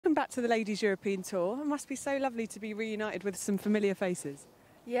back to the Ladies European Tour. It must be so lovely to be reunited with some familiar faces.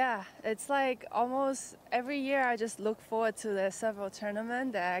 Yeah, it's like almost every year I just look forward to the several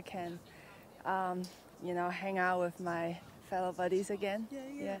tournaments that I can, hang out with my fellow buddies again.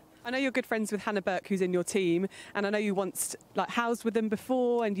 Yeah. I know you're good friends with Hannah Burke, who's in your team, and I know you once housed with them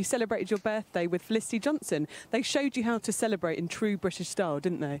before, and you celebrated your birthday with Felicity Johnson. They showed you how to celebrate in true British style,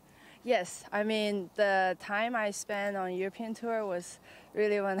 didn't they? Yes, I mean, the time I spent on European tour was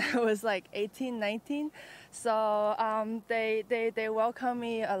really when I was like 18, 19. So they welcomed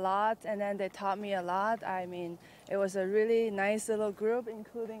me a lot, and then they taught me a lot. I mean, it was a really nice little group,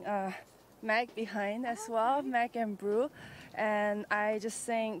 including Meg behind as well, Meg and Brew. And I just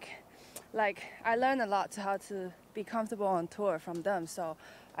think, I learned a lot to how to be comfortable on tour from them. So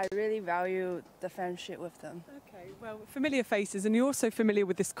I really value the friendship with them. Okay, well, familiar faces, and you're also familiar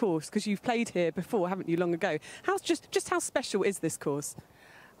with this course because you've played here before, haven't you, long ago? Just how special is this course?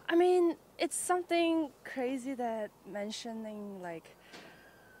 I mean, it's something crazy that mentioning, like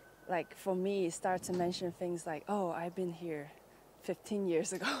for me, start to mention things like, oh, I've been here 15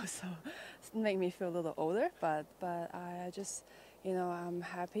 years ago, so it makes me feel a little older, but I just, I'm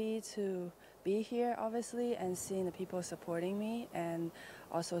happy to be here, obviously, and seeing the people supporting me, and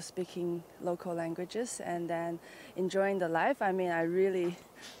also speaking local languages, and then enjoying the life. I mean, I really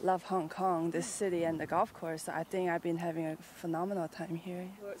love Hong Kong, this city, and the golf course. I think I've been having a phenomenal time here.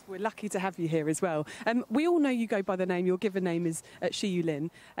 Well, we're lucky to have you here as well. We all know you go by the name, your given name is Xiyu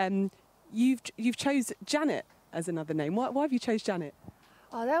Lin. You've chose Janet as another name. Why have you chose Janet?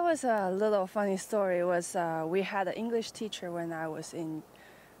 Oh, that was a little funny story. It was we had an English teacher when I was in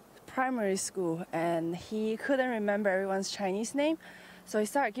primary school, and he couldn't remember everyone's Chinese name, so he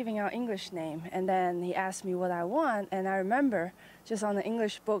started giving out English name, and then he asked me what I want, and I remember just on the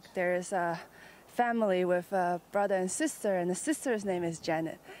English book there is a family with a brother and sister, and the sister's name is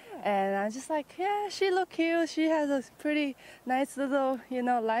Janet. And I'm just like, yeah, she look cute. She has a pretty nice little,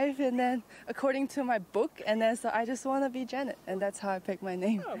 life. And then according to my book, and then so I just want to be Janet, and that's how I picked my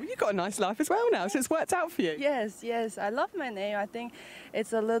name. Oh, well, you've got a nice life as well now, so it's worked out for you. Yes, I love my name. I think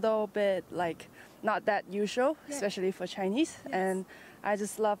it's a little bit not that usual, especially for Chinese. Yes. And I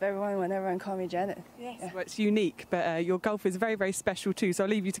just love everyone when everyone call me Janet. Yes. Yeah. Well, it's unique, but your golf is very, very special too. So I'll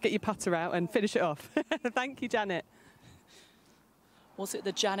leave you to get your putter out and finish it off. Thank you, Janet. Was it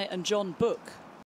the Janet and John book